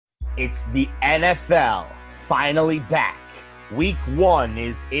It's the NFL finally back. Week 1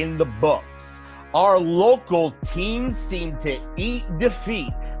 is in the books. Our local teams seem to eat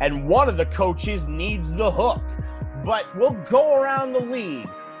defeat, and one of the coaches needs the hook. But we'll go around the league,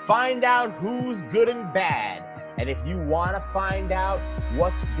 find out who's good and bad. And if you want to find out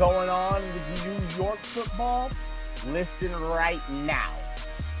what's going on with New York football, listen right now.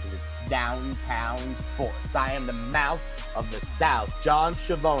 It's Downtown Sports. I am the mouth of the South, John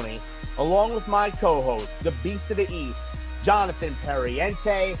Schiavone, along with my co-host, the Beast of the East, Jonathan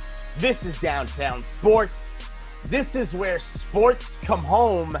Perriente. This is Downtown Sports. This is where sports come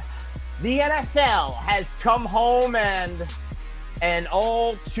home. The NFL has come home, and an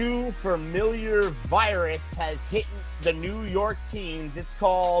all too familiar virus has hit the New York teams. It's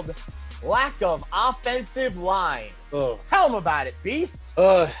called lack of offensive line. Oh. Tell them about it, Beast.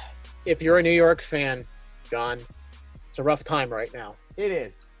 If you're a New York fan, John, it's a rough time right now. It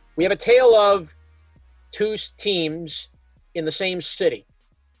is. We have a tale of two teams in the same city,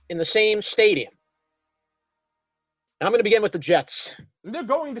 in the same stadium. And I'm going to begin with the Jets. They're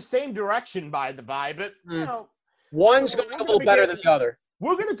going the same direction, by the by, but, you know. One's going a little better than the other.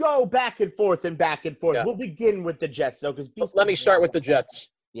 We're going to go back and forth and back and forth. Yeah. We'll begin with the Jets, though, because let me start with the Jets.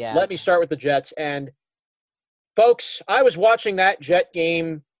 Yeah. Let me start with the Jets. And, folks, I was watching that Jet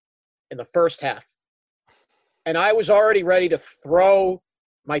game in the first half, and I was already ready to throw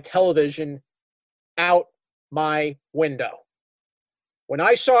my television out my window when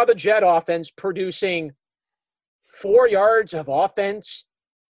I saw the Jet offense producing 4 yards of offense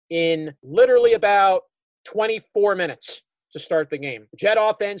in literally about 24 minutes to start the game. The Jet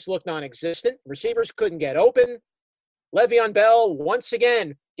offense looked non-existent. Receivers couldn't get open. Le'Veon Bell, once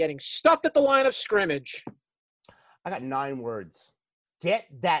again, getting stuffed at the line of scrimmage. I got 9 words. Get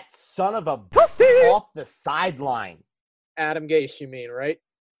that son of a off the sideline. Adam Gase, you mean, right?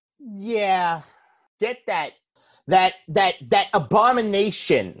 Yeah. Get that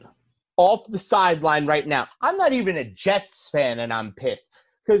abomination off the sideline right now. I'm not even a Jets fan, and I'm pissed.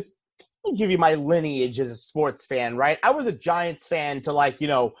 Because I'll give you my lineage as a sports fan, right? I was a Giants fan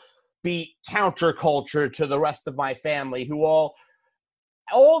to, be counterculture to the rest of my family who all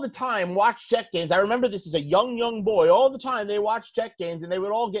the time watch Jet games. I remember this as a young boy. All the time they watched Jet games, and they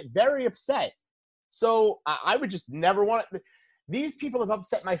would all get very upset. So I would just never want it. These people have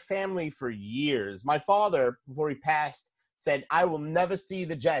upset my family for years. My father, before he passed, said, I will never see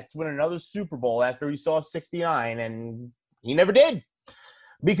the Jets win another Super Bowl after he saw 69, and he never did.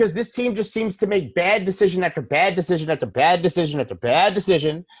 Because this team just seems to make bad decision after bad decision after bad decision after bad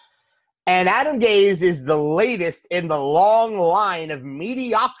decision. And Adam Gase is the latest in the long line of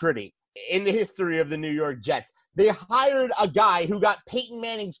mediocrity in the history of the New York Jets. They hired a guy who got Peyton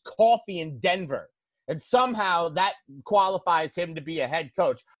Manning's coffee in Denver, and somehow that qualifies him to be a head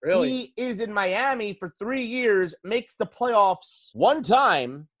coach. Really? He is in Miami for 3 years, makes the playoffs one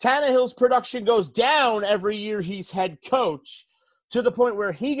time. Tannehill's production goes down every year he's head coach, to the point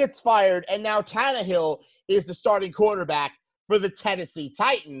where he gets fired, and now Tannehill is the starting quarterback for the Tennessee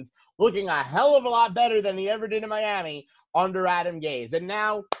Titans, looking a hell of a lot better than he ever did in Miami under Adam Gase. And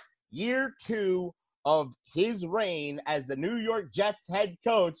now, year 2 of his reign as the New York Jets head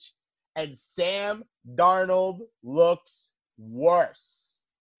coach, and Sam Darnold looks worse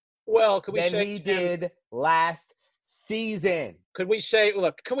than he did last season. Could we say,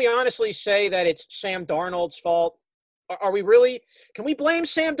 look, can we honestly say that it's Sam Darnold's fault? Are we really? Can we blame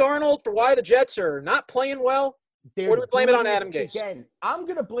Sam Darnold for why the Jets are not playing well? Or do we blame it on Adam Gase? Again, I'm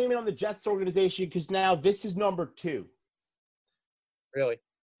going to blame it on the Jets organization because now this is number 2. Really?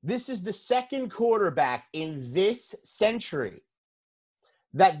 This is the second quarterback in this century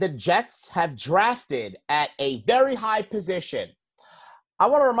that the Jets have drafted at a very high position. I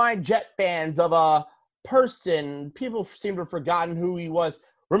want to remind Jet fans of a person, people seem to have forgotten who he was.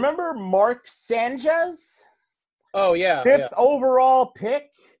 Remember Mark Sanchez? Oh, yeah. 5th overall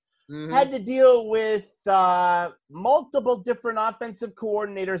pick? Mm-hmm. Had to deal with multiple different offensive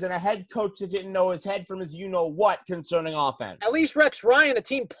coordinators and a head coach that didn't know his head from his you-know-what concerning offense. At least Rex Ryan, the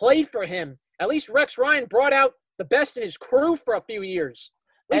team played for him. At least Rex Ryan brought out the best in his crew for a few years.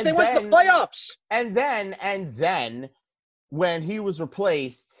 At least they went to the playoffs. And then, when he was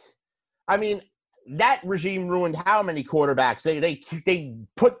replaced, I mean, that regime ruined how many quarterbacks? They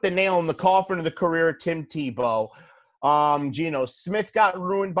put the nail in the coffin of the career of Tim Tebow. Geno Smith got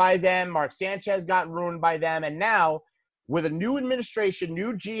ruined by them. Mark Sanchez got ruined by them. And now, with a new administration,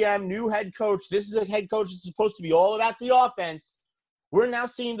 new GM, new head coach, this is a head coach that's supposed to be all about the offense. We're now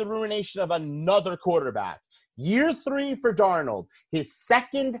seeing the ruination of another quarterback. Year 3 for Darnold, his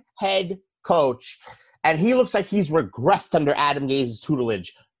second head coach, and he looks like he's regressed under Adam Gase's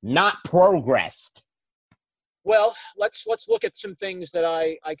tutelage. not progressed. Well, let's look at some things that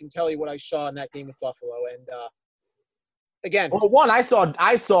I can tell you what I saw in that game with Buffalo. And again, well, one, I saw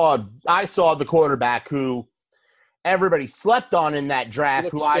the quarterback who everybody slept on in that draft,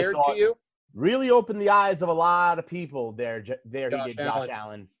 who I thought really opened the eyes of a lot of people. Josh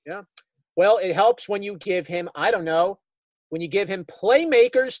Allen. Yeah. Well, it helps when you give him, I don't know, when you give him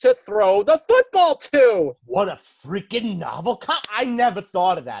playmakers to throw the football to. What a freaking novel! I never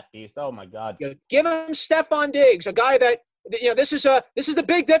thought of that, Beast. Oh my God! You give him Stephon Diggs, a guy that this is the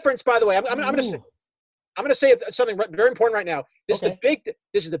big difference. By the way, I'm going to say something very important right now. This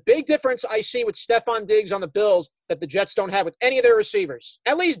is the big difference I see with Stephon Diggs on the Bills that the Jets don't have with any of their receivers.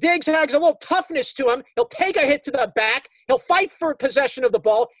 At least Diggs has a little toughness to him. He'll take a hit to the back. He'll fight for possession of the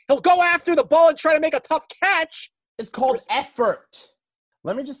ball. He'll go after the ball and try to make a tough catch. It's called effort.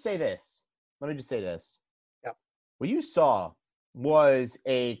 Let me just say this. Yep. What you saw was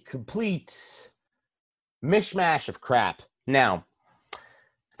a complete mishmash of crap. Now,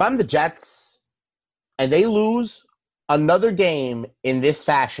 if I'm the Jets and they lose another game in this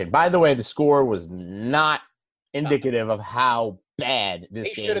fashion, by the way, the score was not indicative of how bad this game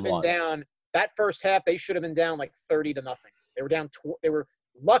was. They should have been down. That first half, they should have been down like 30-0. They were down. They were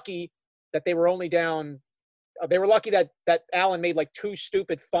lucky that they were only down. They were lucky that Allen made like 2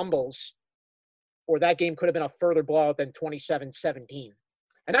 stupid fumbles, or that game could have been a further blowout than 27-17.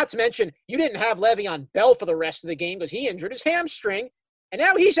 And not to mention, you didn't have Le'Veon Bell for the rest of the game because he injured his hamstring, and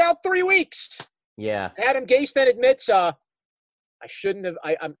now he's out 3 weeks. Yeah. Adam Gase then admits, I shouldn't have.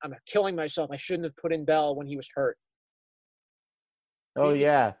 I'm killing myself. I shouldn't have put in Bell when he was hurt. Oh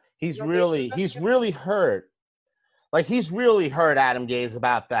yeah, he's really hurt. Like, he's really hurt Adam Gase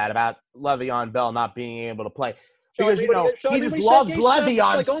about that, about Le'Veon Bell not being able to play. Because, he just loves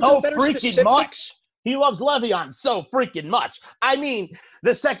Le'Veon so freaking much. He loves Le'Veon so freaking much. I mean,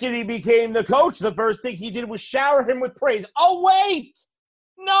 the second he became the coach, the first thing he did was shower him with praise. Oh, wait!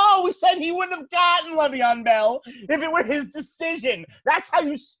 No, we said he wouldn't have gotten Le'Veon Bell if it were his decision. That's how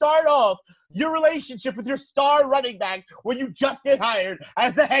you start off your relationship with your star running back when you just get hired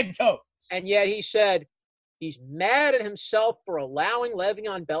as the head coach. And yet he said he's mad at himself for allowing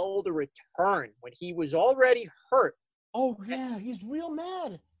Le'Veon Bell to return when he was already hurt. Oh, yeah, he's real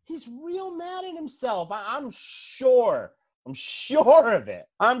mad. He's real mad at himself. I'm sure. I'm sure of it.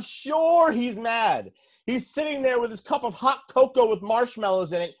 I'm sure he's mad. He's sitting there with his cup of hot cocoa with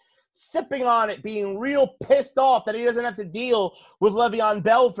marshmallows in it, sipping on it, being real pissed off that he doesn't have to deal with Le'Veon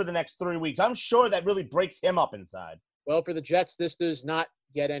Bell for the next 3 weeks. I'm sure that really breaks him up inside. Well, for the Jets, this does not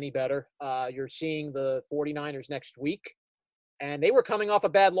get any better. You're seeing the 49ers next week, and they were coming off a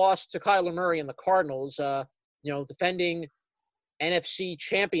bad loss to Kyler Murray and the Cardinals, defending NFC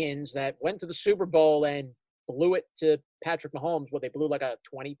champions that went to the Super Bowl and blew it to Patrick Mahomes. They blew like a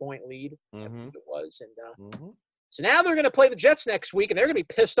 20-point lead. I believe it was. And so now they're going to play the Jets next week, and they're going to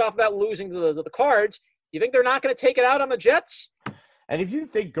be pissed off about losing to the Cards. You think they're not going to take it out on the Jets? And if you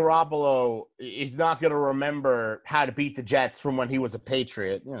think Garoppolo is not going to remember how to beat the Jets from when he was a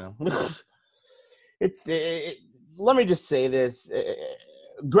Patriot, let me just say this.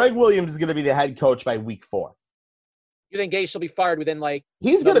 Greg Williams is going to be the head coach by week 4. You think Gase will be fired within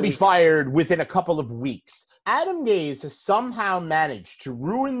He's going to be fired within a couple of weeks. Adam Gase has somehow managed to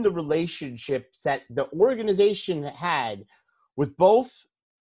ruin the relationships that the organization had with both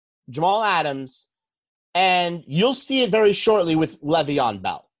Jamal Adams and you'll see it very shortly with Le'Veon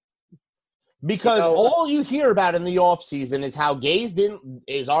Bell. Because all you hear about in the offseason is how Gase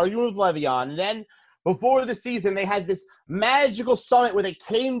is arguing with Le'Veon. And then before the season, they had this magical summit where they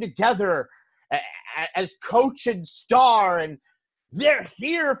came together as coach and star, and they're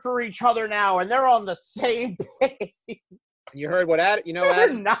here for each other now, and they're on the same page. You heard what Adam?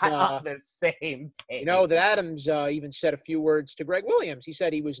 They're not on the same page. That Adams even said a few words to Greg Williams. He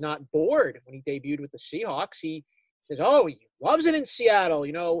said he was not bored when he debuted with the Seahawks. He says, he loves it in Seattle.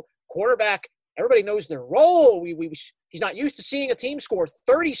 Quarterback, everybody knows their role. He's not used to seeing a team score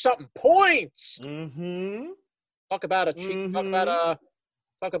 30-something points. Mm-hmm. Talk about a cheat.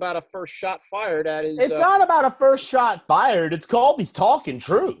 Talk about a first shot fired at his. It's not about a first shot fired. It's called he's talking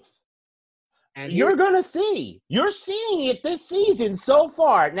truth. And you're going to see. You're seeing it this season so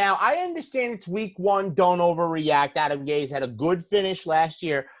far. Now, I understand it's week 1. Don't overreact. Adam Gase had a good finish last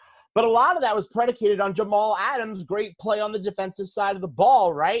year. But a lot of that was predicated on Jamal Adams' great play on the defensive side of the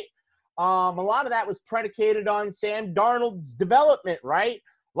ball, right? A lot of that was predicated on Sam Darnold's development, right?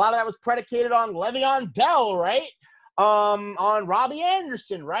 A lot of that was predicated on Le'Veon Bell, right? On Robbie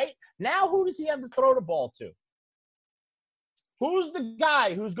Anderson, right? Now, who does he have to throw the ball to? Who's the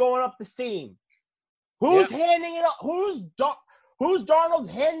guy who's going up the seam? Who's handing it up? Who's Darnold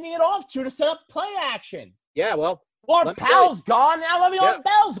handing it off to set up play action? Yeah, well. Lord Powell's gone. Now Le'Veon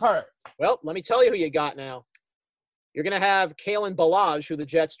Bell's hurt. Well, let me tell you who you got now. You're going to have Kalen Ballage, who the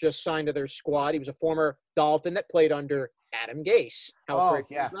Jets just signed to their squad. He was a former Dolphin that played under Adam Gase. How great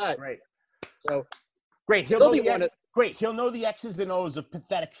is that? Great. So great. He'll know the X's and O's of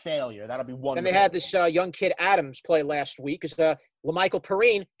pathetic failure. That'll be wonderful. And they had this young kid Adams play last week. Because LaMichael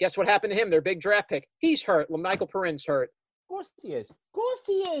Perrine, guess what happened to him? Their big draft pick. He's hurt. LaMichael Perrine's hurt. Of course he is.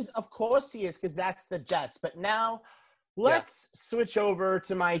 Of course he is, because that's the Jets. But now let's switch over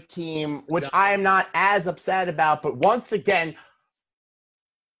to my team, which I am not as upset about. But once again,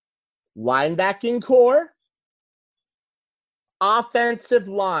 linebacking core, offensive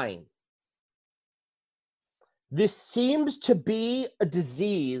line. This seems to be a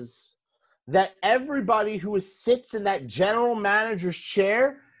disease that everybody who sits in that general manager's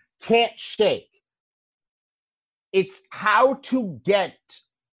chair can't shake. It's how to get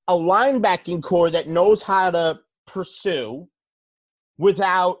a linebacking core that knows how to pursue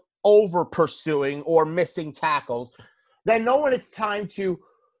without over pursuing or missing tackles. Then know when it's time to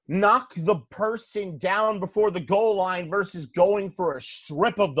knock the person down before the goal line versus going for a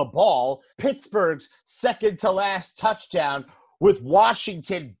strip of the ball. Pittsburgh's second to last touchdown with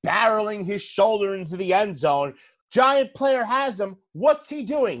Washington barreling his shoulder into the end zone. Giant player has him. What's he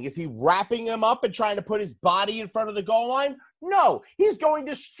doing? Is he wrapping him up and trying to put his body in front of the goal line? No, he's going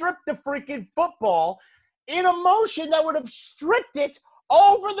to strip the freaking football in a motion that would have stripped it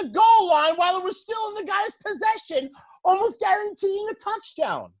over the goal line while it was still in the guy's possession, almost guaranteeing a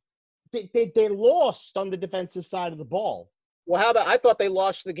touchdown. They lost on the defensive side of the ball. Well, how about I thought they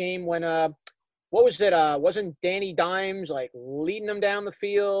lost the game when what was it? Wasn't Danny Dimes leading them down the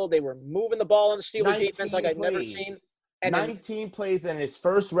field? They were moving the ball in the Steelers defense like I'd never seen. And 19 plays in his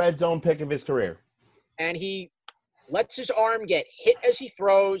first red zone pick of his career. And he lets his arm get hit as he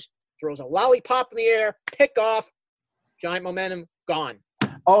throws a lollipop in the air, pick off, Giant momentum, gone.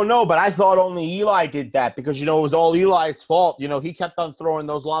 Oh, no, but I thought only Eli did that because, it was all Eli's fault. He kept on throwing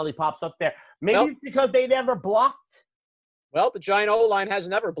those lollipops up there. Maybe it's because they never blocked. Well, the Giant O-line has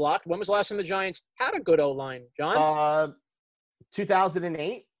never blocked. When was the last time the Giants had a good O-line, John?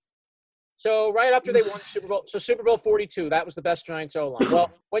 2008. So right after they won Super Bowl. So Super Bowl 42, that was the best Giants O-line.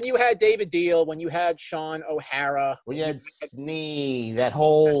 Well, when you had David Deal, when you had Sean O'Hara. When you had Snee, that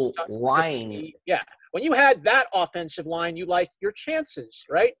whole line. Yeah. When you had that offensive line, you liked your chances,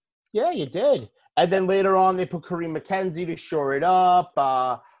 right? Yeah, you did. And then later on, they put Kareem McKenzie to shore it up.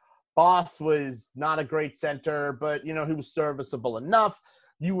 Boss was not a great center, but, he was serviceable enough.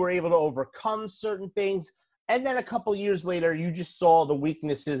 You were able to overcome certain things. And then a couple years later, you just saw the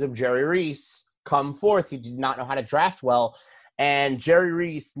weaknesses of Jerry Reese come forth. He did not know how to draft well. And Jerry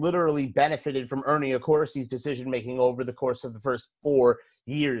Reese literally benefited from Ernie Accorsi's decision-making over the course of the first 4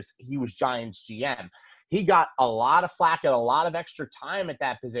 years he was Giants GM. He got a lot of flack and a lot of extra time at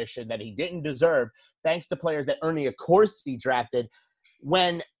that position that he didn't deserve, thanks to players that Ernie Accorsi drafted.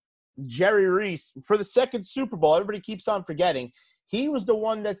 When Jerry Reese, for the second Super Bowl, everybody keeps on forgetting, he was the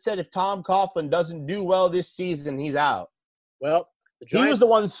one that said if Tom Coughlin doesn't do well this season, he's out. Well, he was the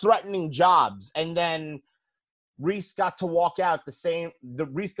one threatening jobs, and then Reese got to walk out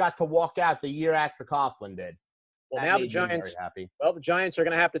Reese got to walk out the year after Coughlin did. Well, now the Giants. Well, the Giants are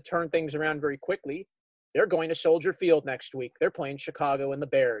going to have to turn things around very quickly. They're going to Soldier Field next week. They're playing Chicago and the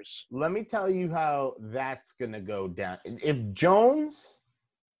Bears. Let me tell you how that's going to go down. If Jones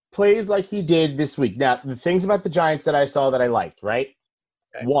plays like he did this week. Now, the things about the Giants that I saw that I liked, right?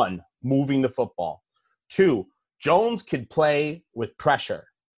 Okay. 1, moving the football. 2, Jones could play with pressure.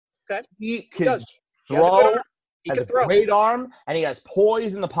 Okay. He could throw. He has a great arm, and he has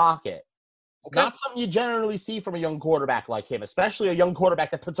poise in the pocket. It's not something you generally see from a young quarterback like him, especially a young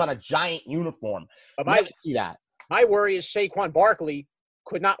quarterback that puts on a Giant uniform. I see that. My worry is Saquon Barkley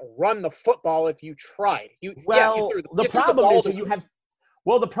could not run the football if you tried. The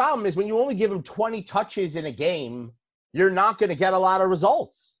problem is when you only give him 20 touches in a game, you're not going to get a lot of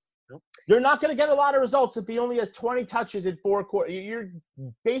results. Nope. You're not going to get a lot of results if he only has 20 touches in 4 quarters. You're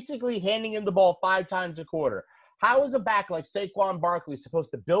basically handing him the ball 5 times a quarter. How is a back like Saquon Barkley supposed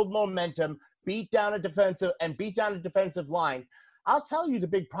to build momentum, beat down a defensive line? I'll tell you the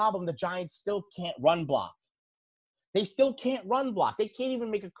big problem, the Giants still can't run block. They still can't run block. They can't even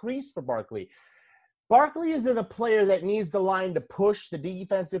make a crease for Barkley. Barkley isn't a player that needs the line to push the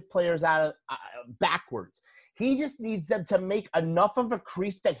defensive players out of backwards. He just needs them to make enough of a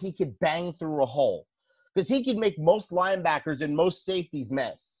crease that he could bang through a hole. Because he can make most linebackers and most safeties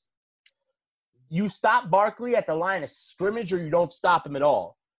miss. You stop Barkley at the line of scrimmage or you don't stop him at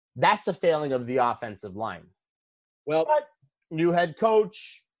all. That's a failing of the offensive line. Well, but new head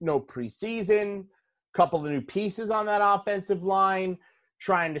coach, no preseason, couple of new pieces on that offensive line,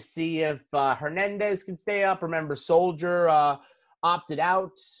 trying to see if Hernandez can stay up. Remember, Soldier opted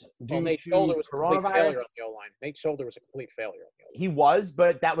out due Nate to Solder was a complete failure coronavirus. on the O-line. Nate Solder was a complete failure on the O-line. He was,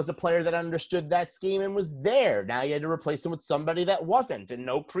 but that was a player that understood that scheme and was there. Now you had to replace him with somebody that wasn't. And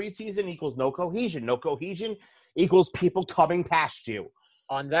no preseason equals no cohesion. No cohesion equals people coming past you.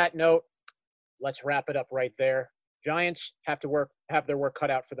 On that note, let's wrap it up right there. Giants have their work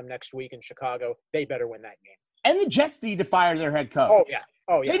cut out for them next week in Chicago. They better win that game. And the Jets need to fire their head coach.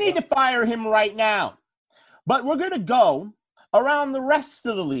 Oh, yeah. They need to fire him right now. But we're going to go around the rest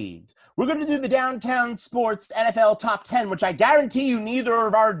of the league. We're going to do the Downtown Sports NFL Top 10, which I guarantee you neither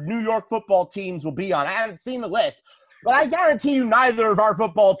of our New York football teams will be on. I haven't seen the list, but I guarantee you neither of our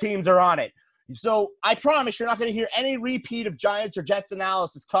football teams are on it. So I promise you're not going to hear any repeat of Giants or Jets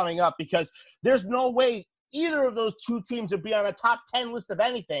analysis coming up because there's no way either of those two teams would be on a top 10 list of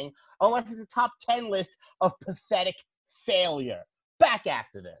anything unless it's a top 10 list of pathetic failure. Back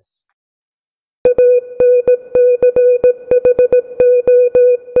after this.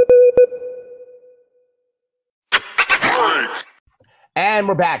 And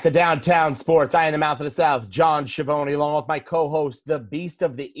we're back to Downtown Sports. I am the mouth of the South, John Schiavone, along with my co-host, the Beast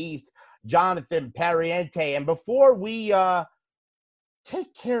of the East, Jonathan Pariente. And before we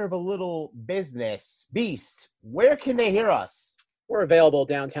take care of a little business, Beast, where can they hear us? We're available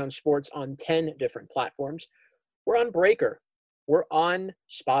Downtown Sports on 10 different platforms. We're on Breaker. We're on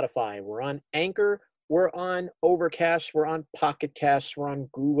Spotify. We're on Anchor. We're on Overcast. We're on Pocket Casts. We're on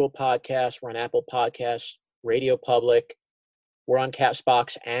Google Podcasts. We're on Apple Podcasts, Radio Public. We're on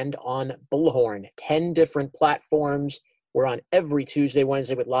Castbox and on Bullhorn. 10 different platforms. We're on every Tuesday,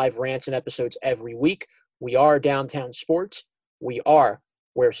 Wednesday with live rants and episodes every week. We are Downtown Sports. We are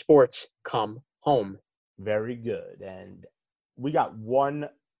where sports come home. Very good. And we got one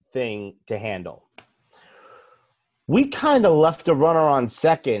thing to handle. We kind of left a runner on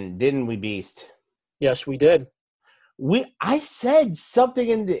second, didn't we, Beast? Yes, we did. I said something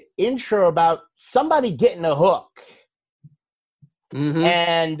in the intro about somebody getting a hook. Mm-hmm.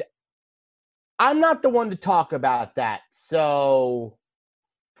 And I'm not the one to talk about that. So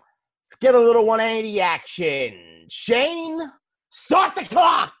let's get a little 180 action. Shane, start the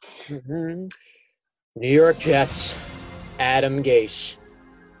clock. Mm-hmm. New York Jets, Adam Gase.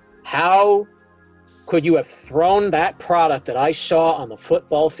 How could you have thrown that product that I saw on the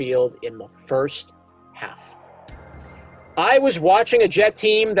football field in the first half? I was watching a Jet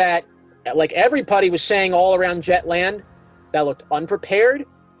team that, like everybody was saying all around Jetland, that looked unprepared,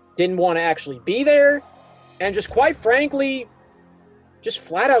 didn't want to actually be there, and just quite frankly, just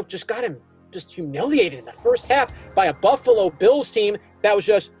flat out just got him just humiliated in the first half by a Buffalo Bills team that was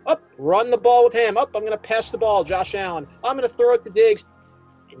just, run the ball with him. I'm going to pass the ball, Josh Allen. I'm going to throw it to Diggs.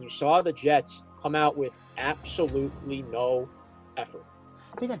 And you saw the Jets come out with absolutely no effort.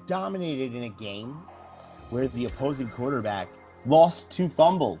 They got dominated in a game where the opposing quarterback lost 2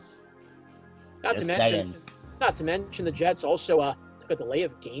 fumbles. Not to mention the Jets also took a delay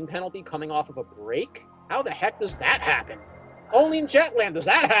of game penalty coming off of a break. How the heck does that happen? Only in Jetland does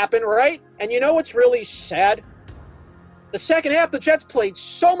that happen, right? And you know what's really sad? The second half, the Jets played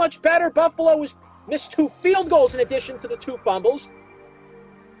so much better. Buffalo missed 2 field goals in addition to the 2 fumbles.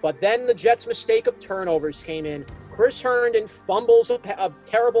 But then the Jets' mistake of turnovers came in. Chris Herndon fumbles a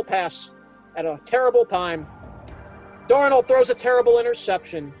terrible pass at a terrible time. Darnold throws a terrible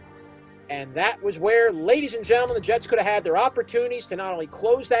interception. And that was where, ladies and gentlemen, the Jets could have had their opportunities to not only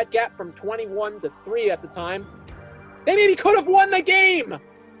close that gap from 21-3 at the time, they maybe could have won the game.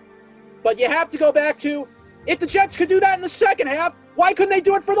 But you have to go back to, if the Jets could do that in the second half, why couldn't they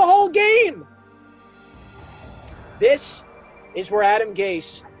do it for the whole game? This is where Adam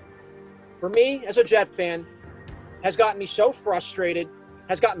Gase, for me as a Jet fan, has gotten me so frustrated,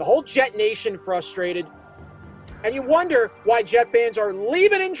 has gotten the whole Jet Nation frustrated. And you wonder why Jet fans are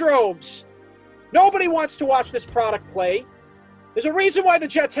leaving in droves. Nobody wants to watch this product play. There's a reason why the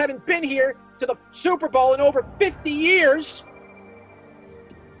Jets haven't been here to the Super Bowl in over 50 years.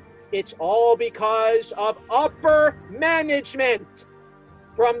 It's all because of upper management.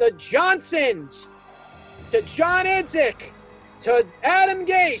 From the Johnsons to John Idzik to Adam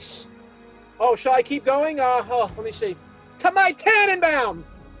Gase. Oh, shall I keep going? Let me see. To Mike Tannenbaum.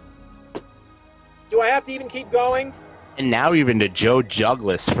 Do I have to even keep going? And now even to Joe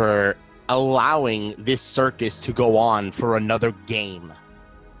Douglas for allowing this circus to go on for another game.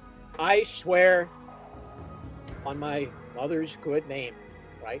 I swear on my mother's good name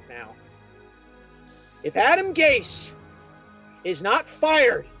right now, if Adam Gase is not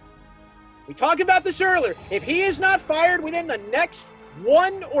fired We talked about this earlier. If he is not fired within the next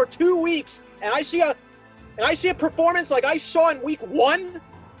 1 or 2 weeks, and I see a performance like I saw in week 1,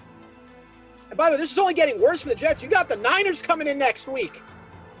 and by the way, this is only getting worse for the Jets. You got the Niners coming in next week.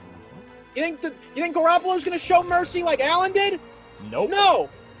 You think Garoppolo's going to show mercy like Allen did? Nope. No.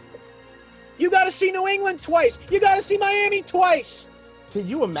 You got to see New England twice. You got to see Miami twice. Can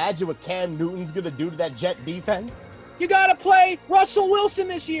you imagine what Cam Newton's going to do to that Jet defense? You got to play Russell Wilson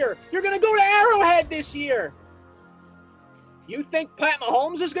this year. You're going to go to Arrowhead this year. You think Pat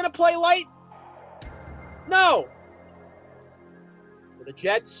Mahomes is going to play light? No. For the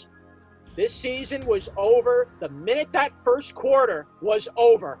Jets, this season was over the minute that first quarter was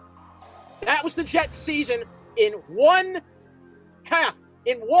over. That was the Jets season in one half,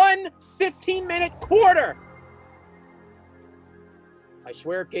 in one 15-minute quarter. I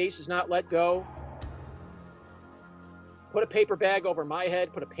swear if Gase is not let go, put a paper bag over my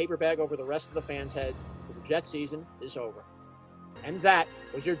head, put a paper bag over the rest of the fans' heads, because the Jets season is over. And that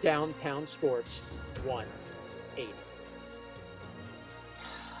was your Downtown Sports 180.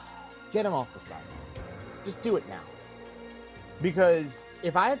 Get him off the side. Just do it now. Because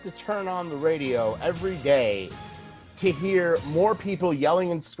if I have to turn on the radio every day to hear more people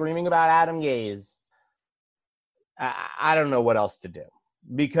yelling and screaming about Adam Gase, I don't know what else to do.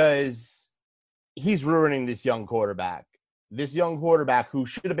 Because he's ruining this young quarterback. This young quarterback who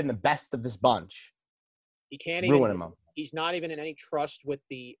should have been the best of this bunch. He can't ruin him. He's not even in any trust with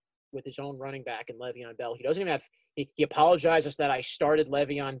his own running back in Le'Veon Bell. He doesn't even have. He apologizes that I started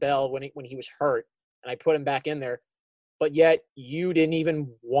Le'Veon Bell when he was hurt and I put him back in there, but yet you didn't even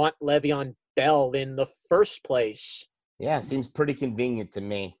want Le'Veon Bell in the first place. Yeah, seems pretty convenient to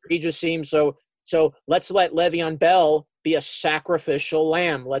me. He just seems so. So let's let Le'Veon Bell be a sacrificial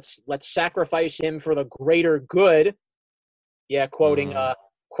lamb. Let's sacrifice him for the greater good. Yeah, quoting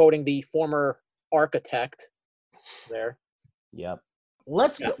the former architect there. Yep.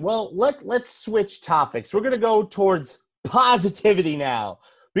 Let's switch topics. We're going to go towards positivity now,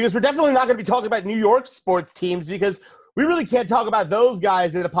 because we're definitely not going to be talking about New York sports teams, because we really can't talk about those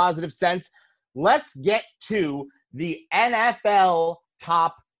guys in a positive sense. Let's get to the NFL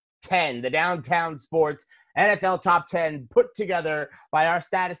top 10, the Downtown Sports NFL top 10 put together by our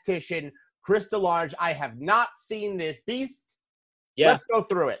statistician, Chris DeLarge. I have not seen this beast. Yeah. Let's go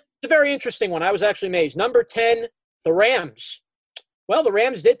through it. It's a very interesting one. I was actually amazed. Number 10, the Rams. Well, the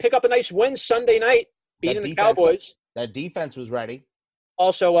Rams did pick up a nice win Sunday night, beating the Cowboys. That defense was ready.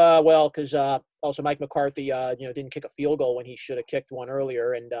 Also, because Mike McCarthy, didn't kick a field goal when he should have kicked one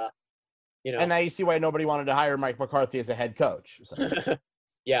earlier, and And now you see why nobody wanted to hire Mike McCarthy as a head coach. So.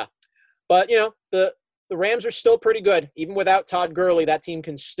 Yeah, but the Rams are still pretty good, even without Todd Gurley. That team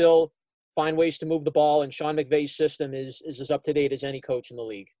can still find ways to move the ball, and Sean McVay's system is as up to date as any coach in the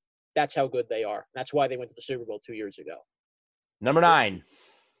league. That's how good they are. That's why they went to the Super Bowl 2 years ago. Number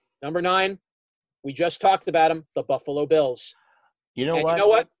 9, we just talked about them, the Buffalo Bills. You know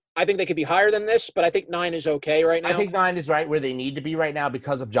what? I think they could be higher than this, but I think 9 is okay right now. I think 9 is right where they need to be right now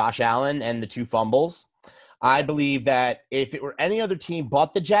because of Josh Allen and the 2 fumbles. I believe that if it were any other team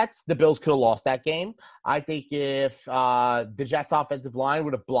but the Jets, the Bills could have lost that game. I think if the Jets' offensive line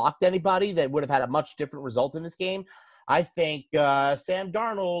would have blocked anybody, that would have had a much different result in this game. I think Sam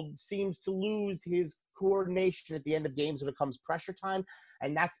Darnold seems to lose his coordination at the end of games when it comes pressure time,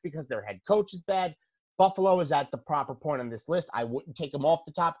 and that's because their head coach is bad. Buffalo is at the proper point on this list. I wouldn't take them off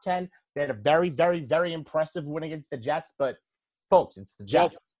the top 10. They had a very, very, very impressive win against the Jets, but, folks, it's the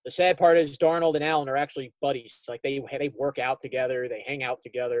Jets. Well, the sad part is Darnold and Allen are actually buddies. Like, they work out together. They hang out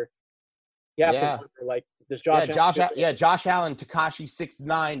together. You have to wonder, like, does Josh Allen... Josh Allen, Tekashi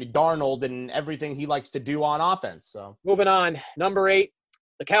 6'9", to Darnold, and everything he likes to do on offense. So moving on, number 8,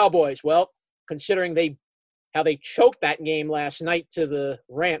 the Cowboys. Well, considering how they choked that game last night to the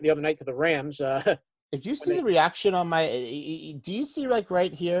other night to the Rams. Did you see the reaction on my? Do you see like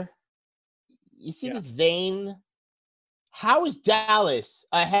right here? You see this vein? How is Dallas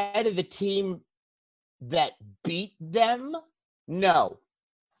ahead of the team that beat them? No,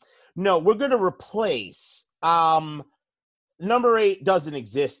 we're going to replace. Number 8 doesn't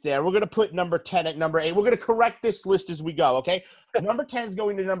exist there. We're going to put number 10 at number 8. We're going to correct this list as we go, okay? Number 10 is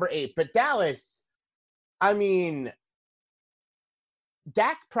going to number 8. But Dallas, I mean,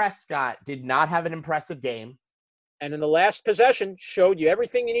 Dak Prescott did not have an impressive game. And in the last possession, showed you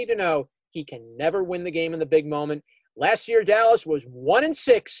everything you need to know. He can never win the game in the big moment. Last year, Dallas was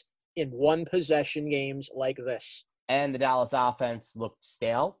 1-6 in one-possession games like this. And the Dallas offense looked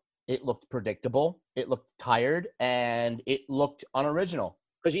stale. It looked predictable. It looked tired, and it looked unoriginal.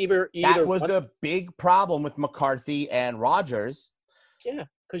 Because either that was the big problem with McCarthy and Rodgers. Yeah,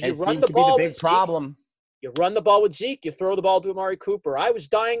 because you It run seems the to be the ball big with Zeke. problem. You run the ball with Zeke. You throw the ball to Amari Cooper. I was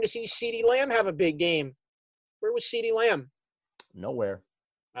dying to see CeeDee Lamb have a big game. Where was CeeDee Lamb? Nowhere.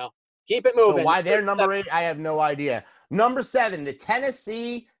 Well, keep it moving. So why they're number 8, I have no idea. Number 7, the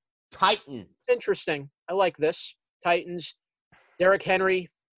Tennessee Titans. Interesting. I like this. Titans, Derrick Henry,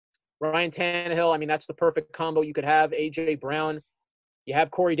 Ryan Tannehill. I mean, that's the perfect combo you could have. A.J. Brown. You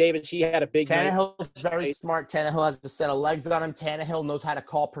have Corey Davis. He had a big night. Tannehill is very smart. Tannehill has a set of legs on him. Tannehill knows how to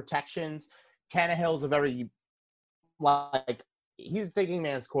call protections. Tannehill's a very, he's a thinking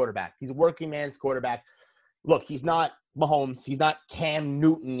man's quarterback. He's a working man's quarterback. Look, he's not Mahomes. He's not Cam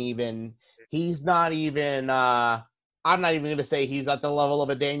Newton even. He's not even, I'm not even going to say he's at the level of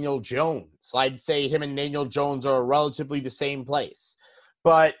a Daniel Jones. I'd say him and Daniel Jones are relatively the same place.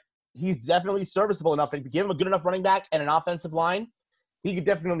 But he's definitely serviceable enough. If you give him a good enough running back and an offensive line, he could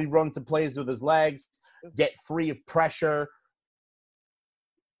definitely run some plays with his legs, get free of pressure.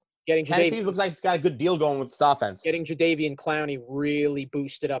 Tennessee looks like it's got a good deal going with this offense. Getting Jadeveon Clowney really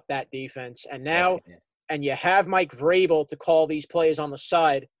boosted up that defense. And now, and you have Mike Vrabel to call these plays on the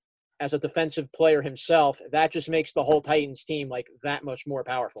side as a defensive player himself. That just makes the whole Titans team like that much more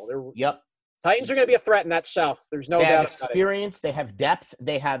powerful. Titans are going to be a threat in that South. There's no doubt about it. They have experience. They have depth.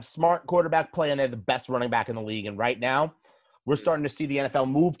 They have smart quarterback play, and they're the best running back in the league. And right now, we're starting to see the NFL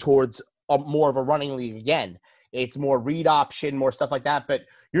move towards more of a running league again. It's more read option, more stuff like that. But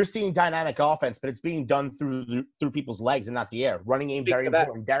you're seeing dynamic offense, but it's being done through people's legs and not the air. Running game, very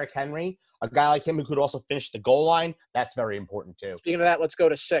important. Derrick Henry, a guy like him who could also finish the goal line, that's very important too. Speaking of that, let's go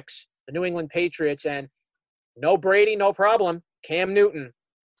to 6. The New England Patriots, and no Brady, no problem. Cam Newton.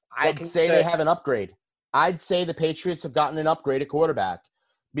 I'd say they have an upgrade. I'd say the Patriots have gotten an upgrade at quarterback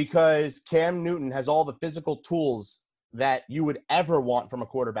because Cam Newton has all the physical tools that you would ever want from a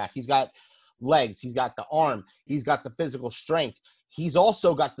quarterback. He's got legs. He's got the arm. He's got the physical strength. He's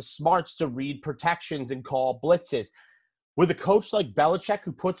also got the smarts to read protections and call blitzes. With a coach like Belichick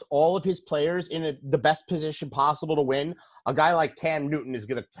who puts all of his players in the best position possible to win, a guy like Cam Newton is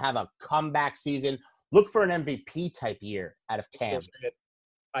going to have a comeback season. Look for an MVP type year out of Cam.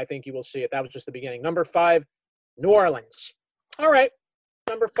 I think you will see it. That was just the beginning. Number 5, New Orleans. All right.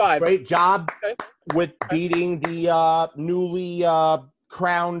 Number 5. Great job with beating the newly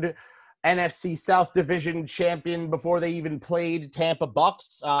crowned NFC South Division champion before they even played Tampa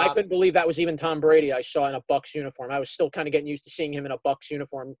Bucks. I couldn't believe that was even Tom Brady I saw in a Bucks uniform. I was still kind of getting used to seeing him in a Bucks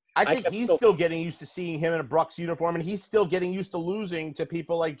uniform. I think he's still getting used to seeing him in a Bucks uniform, and he's still getting used to losing to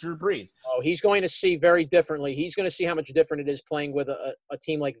people like Drew Brees. Oh, he's going to see very differently. He's going to see how much different it is playing with a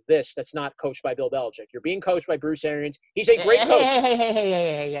team like this that's not coached by Bill Belichick. You're being coached by Bruce Arians. He's a great coach.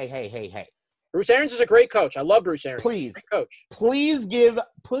 Hey. Bruce Arians is a great coach. I love Bruce Arians. Please, great coach.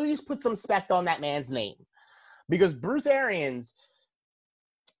 Please put some respect on that man's name. Because Bruce Arians,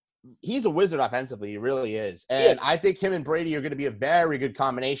 he's a wizard offensively. He really is. And I think him and Brady are going to be a very good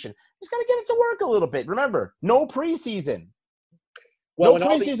combination. He's got to get it to work a little bit. Remember, no preseason. No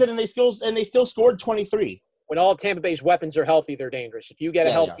preseason, and they still scored 23. When all of Tampa Bay's weapons are healthy, they're dangerous. If you get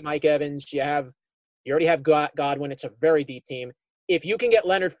a healthy Mike Evans, you already have Godwin. It's a very deep team. If you can get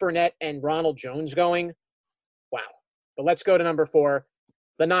Leonard Fournette and Ronald Jones going, wow. But let's go to number 4,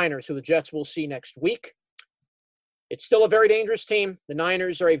 the Niners, who the Jets will see next week. It's still a very dangerous team. The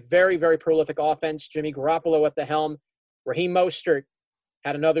Niners are a very, very prolific offense. Jimmy Garoppolo at the helm. Raheem Mostert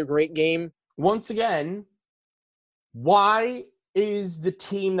had another great game. Once again, why is the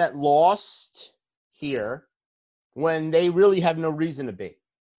team that lost here when they really have no reason to be?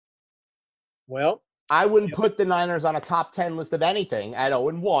 Well, I wouldn't put the Niners on a top 10 list of anything at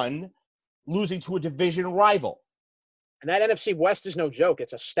 0-1, losing to a division rival. And that NFC West is no joke.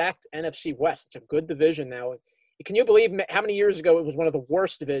 It's a stacked NFC West. It's a good division now. Can you believe how many years ago it was one of the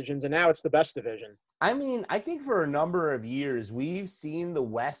worst divisions, and now it's the best division? I mean, I think for a number of years, we've seen the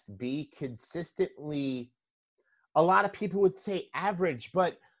West be consistently, a lot of people would say average,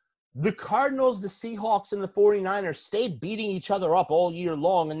 but the Cardinals, the Seahawks, and the 49ers stayed beating each other up all year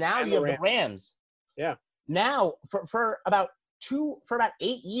long, and now you have the Rams. Yeah. Now, for about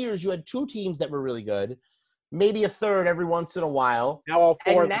 8 years, you had 2 teams that were really good, maybe a third every once in a while. Now all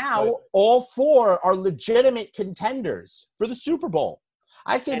 4. And now all 4 are legitimate contenders for the Super Bowl.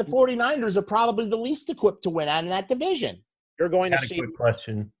 I'd say the 49ers are probably the least equipped to win out in that division. You're going to see. A quick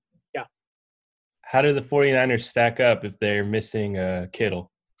question. Yeah. How do the 49ers stack up if they're missing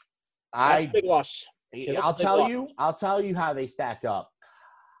Kittle? That's a big loss. I'll tell you how they stack up.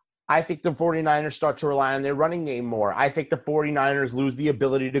 I think the 49ers start to rely on their running game more. I think the 49ers lose the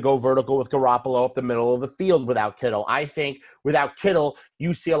ability to go vertical with Garoppolo up the middle of the field without Kittle. I think without Kittle,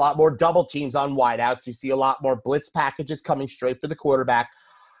 you see a lot more double teams on wideouts. You see a lot more blitz packages coming straight for the quarterback.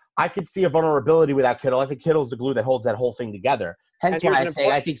 I could see a vulnerability without Kittle. I think Kittle's the glue that holds that whole thing together. Hence why I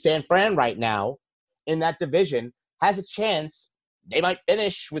say I think San Fran right now in that division has a chance. They might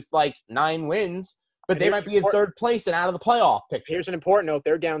finish with like 9 wins, but they might be in third place and out of the playoff picture. Here's an important note.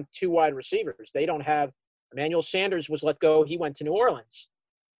 They're down 2 wide receivers. They don't have – Emmanuel Sanders was let go. He went to New Orleans.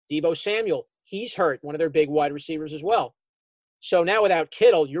 Deebo Samuel, he's hurt, one of their big wide receivers as well. So now without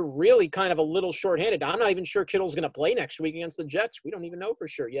Kittle, you're really kind of a little shorthanded. I'm not even sure Kittle's going to play next week against the Jets. We don't even know for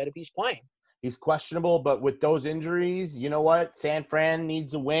sure yet if he's playing. He's questionable, but with those injuries, you know what? San Fran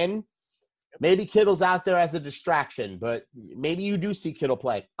needs a win. Maybe Kittle's out there as a distraction, but maybe you do see Kittle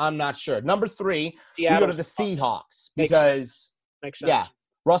play. I'm not sure. Number 3, we go to the Seahawks because, Makes sense. Yeah,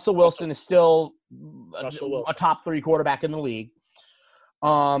 Russell Wilson is still a top 3 quarterback in the league. 8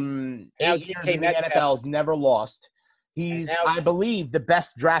 years in the NFL has never lost. He's, I believe, the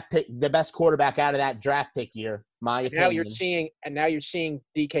best quarterback out of that draft pick year. My opinion. Now you're seeing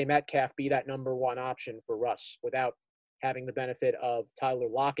DK Metcalf be that number 1 option for Russ without having the benefit of Tyler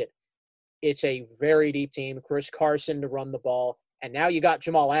Lockett. It's a very deep team. Chris Carson to run the ball, and now you got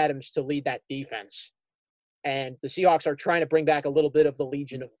Jamal Adams to lead that defense. And the Seahawks are trying to bring back a little bit of the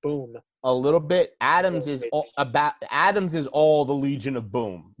Legion of Boom. A little bit. Adams is all the Legion of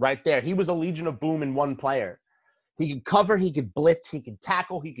Boom right there. He was a Legion of Boom in one player. He could cover, he could blitz, he could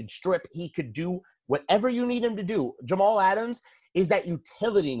tackle, he could strip, he could do whatever you need him to do. Jamal Adams is that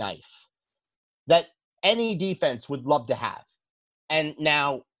utility knife that any defense would love to have. And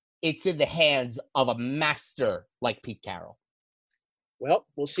now it's in the hands of a master like Pete Carroll. Well,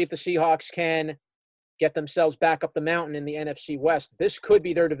 we'll see if the Seahawks can get themselves back up the mountain in the NFC West. This could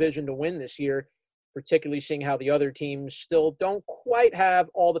be their division to win this year, particularly seeing how the other teams still don't quite have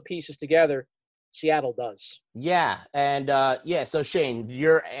all the pieces together. Seattle does. Yeah, and so Shane,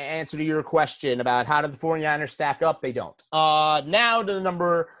 your answer to your question about how did the 49ers stack up, they don't. Now to the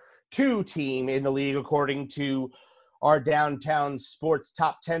number 2 team in the league, according to our Downtown Sports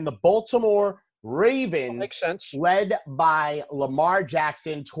Top 10, the Baltimore Ravens, makes sense, led by Lamar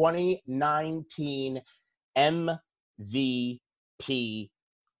Jackson, 2019 MVP.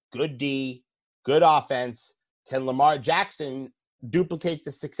 Good D, good offense. Can Lamar Jackson duplicate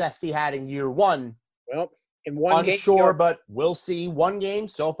the success he had in year 1? Well, in one game, unsure, but we'll see. 1 game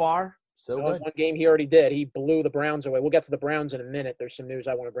so far, good. 1 game he already did. He blew the Browns away. We'll get to the Browns in a minute. There's some news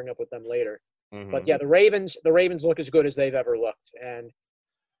I want to bring up with them later. Mm-hmm. But yeah, the Ravens look as good as they've ever looked, and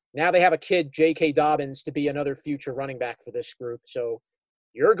now they have a kid, J.K. Dobbins, to be another future running back for this group. So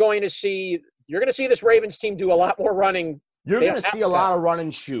you're going to see this Ravens team do a lot more running. You're going to see a lot of run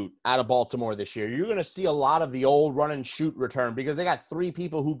and shoot out of Baltimore this year. You're going to see a lot of the old run and shoot return because they got 3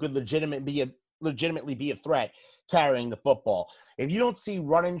 people who could legitimately be a threat carrying the football. If you don't see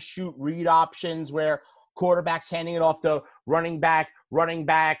run and shoot read options where quarterbacks handing it off to running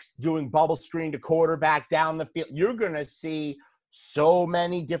backs doing bubble screen to quarterback down the field, you're going to see so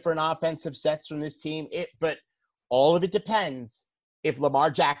many different offensive sets from this team. But all of it depends if Lamar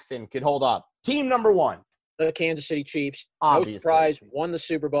Jackson could hold up. Team number 1. The Kansas City Chiefs, obviously. No surprise, won the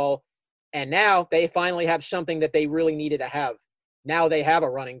Super Bowl, and now they finally have something that they really needed to have. Now they have a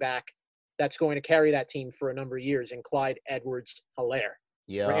running back that's going to carry that team for a number of years, in Clyde Edwards-Helaire.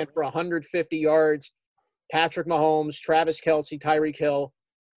 Yeah. Ran for 150 yards. Patrick Mahomes, Travis Kelce, Tyreek Hill.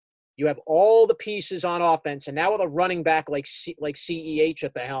 You have all the pieces on offense, and now with a running back like CEH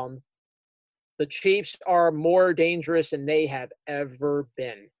at the helm, the Chiefs are more dangerous than they have ever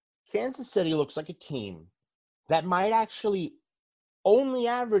been. Kansas City looks like a team that might actually only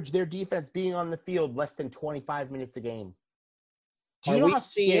average their defense being on the field less than 25 minutes a game. Do you know how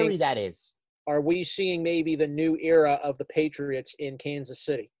scary that is? Are we seeing maybe the new era of the Patriots in Kansas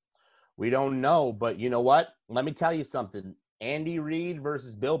City? We don't know, but you know what? Let me tell you something. Andy Reid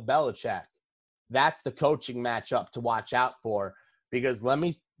versus Bill Belichick. That's the coaching matchup to watch out for because let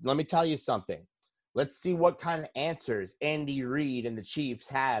me tell you something. Let's see what kind of answers Andy Reid and the Chiefs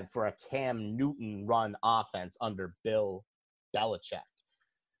have for a Cam Newton run offense under Bill Belichick.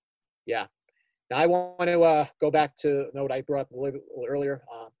 Yeah. Now I want to go back to a note I brought up a little earlier.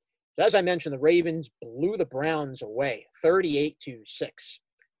 So as I mentioned, the Ravens blew the Browns away, 38-6.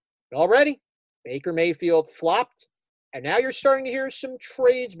 But already, Baker Mayfield flopped, and now you're starting to hear some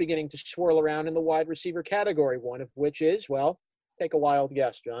trades beginning to swirl around in the wide receiver category, one of which is, well, take a wild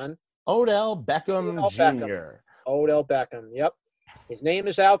guess, John. Odell Beckham Jr. Odell Beckham, yep. His name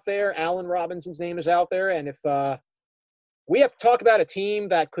is out there. Allen Robinson's name is out there. And if we have to talk about a team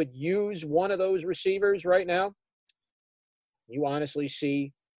that could use one of those receivers right now, you honestly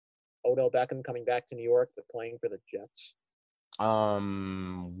see Odell Beckham coming back to New York but playing for the Jets?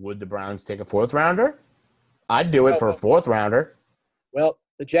 Would the Browns take a 4th rounder? I'd do it for a 4th rounder. Well,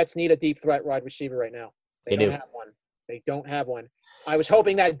 The Jets need a deep threat wide receiver right now. They don't have one. They don't have one. I was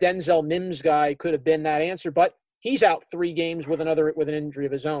hoping that Denzel Mims guy could have been that answer, but he's out 3 games with an injury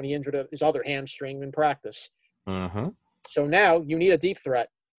of his own. He injured his other hamstring in practice. Mm-hmm. So now you need a deep threat.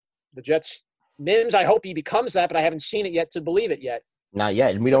 The Jets, Mims, I hope he becomes that, but I haven't seen it yet to believe it yet. Not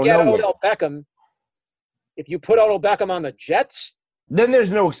yet. We don't know Odell Beckham. If you put Odell Beckham on the Jets, then there's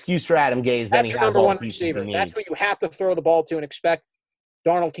no excuse for Adam Gase. Then he has all the pieces receiver. he needs. That's who you have to throw the ball to and expect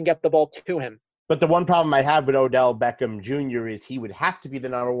Darnold can get the ball to him. But the one problem I have with Odell Beckham Jr. is he would have to be the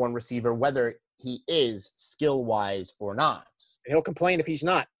number 1 receiver, whether he is skill-wise or not. And he'll complain if he's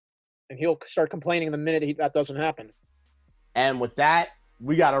not. And he'll start complaining the minute that doesn't happen. And with that,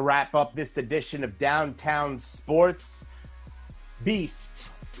 we got to wrap up this edition of Downtown Sports. Beast,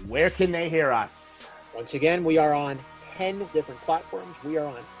 where can they hear us? Once again, we are on 10 different platforms. We are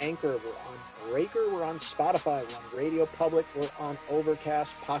on Anchor. We're on Breaker. We're on Spotify. We're on Radio Public. We're on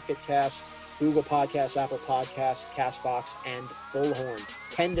Overcast, Pocket Cast, Google Podcasts, Apple Podcasts, CastBox, and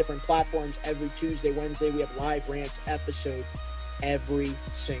Bullhorn. 10 different platforms. Every Tuesday, Wednesday, we have live rants episodes every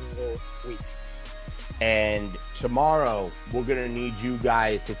single week. And tomorrow, we're going to need you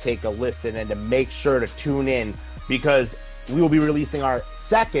guys to take a listen and to make sure to tune in, because we will be releasing our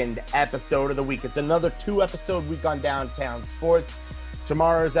 2nd episode of the week. It's another 2-episode week on Downtown Sports.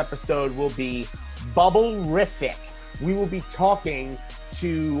 Tomorrow's episode will be Bubble-rific. We will be talking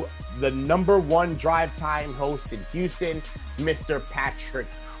to the number 1 drive time host in Houston, Mr. Patrick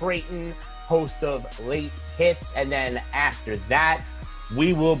Creighton, host of Late Hits. And then after that,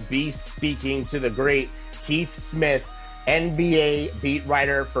 we will be speaking to the great Keith Smith, NBA beat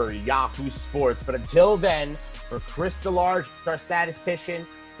writer for Yahoo Sports. But until then, for Chris DeLarge, our statistician,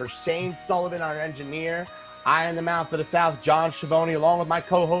 for Shane Sullivan, our engineer, I am the Mouth of the South, John Schiavone, along with my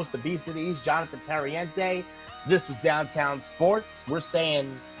co-host, the Beast of the East, Jonathan Pariente. This was Downtown Sports. We're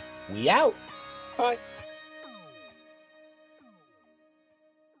saying we out. Bye.